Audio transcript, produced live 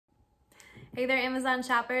Hey there, Amazon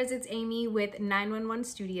shoppers, it's Amy with 911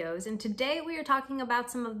 Studios, and today we are talking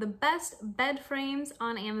about some of the best bed frames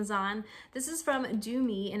on Amazon. This is from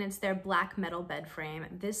DUMEE, and it's their black metal bed frame.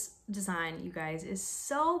 This design, you guys, is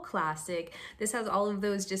so classic. This has all of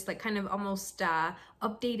those just like kind of almost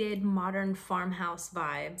updated modern farmhouse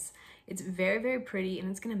vibes. It's very, very pretty,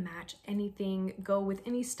 and it's gonna match anything, go with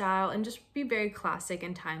any style, and just be very classic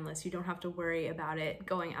and timeless. You don't have to worry about it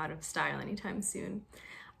going out of style anytime soon.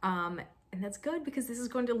 And that's good because this is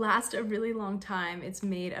going to last a really long time. It's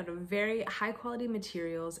made out of very high quality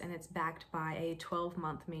materials and it's backed by a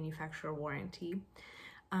 12-month manufacturer warranty.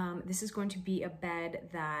 This is going to be a bed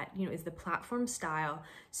that, is the platform style.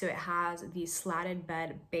 So it has the slatted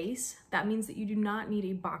bed base. That means that you do not need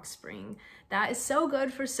a box spring. That is so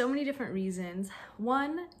good for so many different reasons.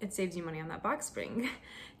 One, it saves you money on that box spring.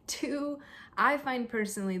 Two, I find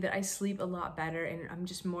personally that I sleep a lot better and I'm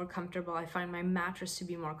just more comfortable. I find my mattress to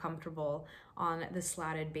be more comfortable on the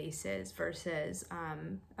slatted bases versus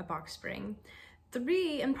a box spring.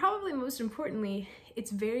 Three, and probably most importantly,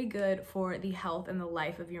 it's very good for the health and the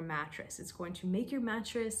life of your mattress. It's going to make your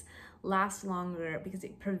mattress last longer because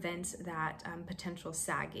it prevents that potential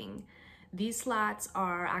sagging. These slats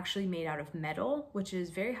are actually made out of metal, which is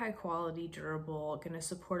very high quality, durable, gonna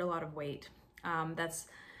support a lot of weight. That's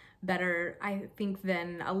better, I think,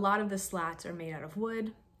 than a lot of the slats are made out of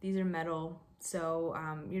wood. These are metal, so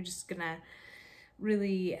you're just gonna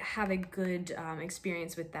really have a good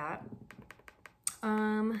experience with that.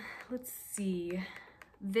 Let's see.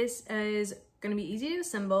 This is gonna be easy to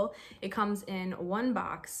assemble. It comes in one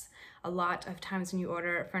box. A lot of times when you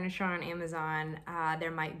order furniture on Amazon,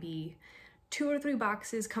 there might be 2 or 3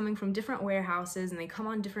 boxes coming from different warehouses and they come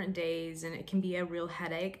on different days and it can be a real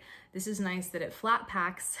headache. This is nice that it flat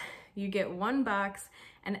packs. You get one box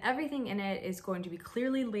and everything in it is going to be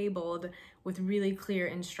clearly labeled with really clear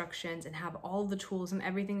instructions and have all the tools and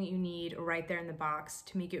everything that you need right there in the box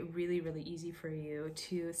to make it really, really easy for you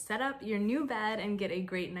to set up your new bed and get a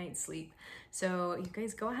great night's sleep. So you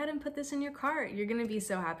guys go ahead and put this in your cart. You're gonna be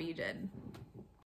so happy you did.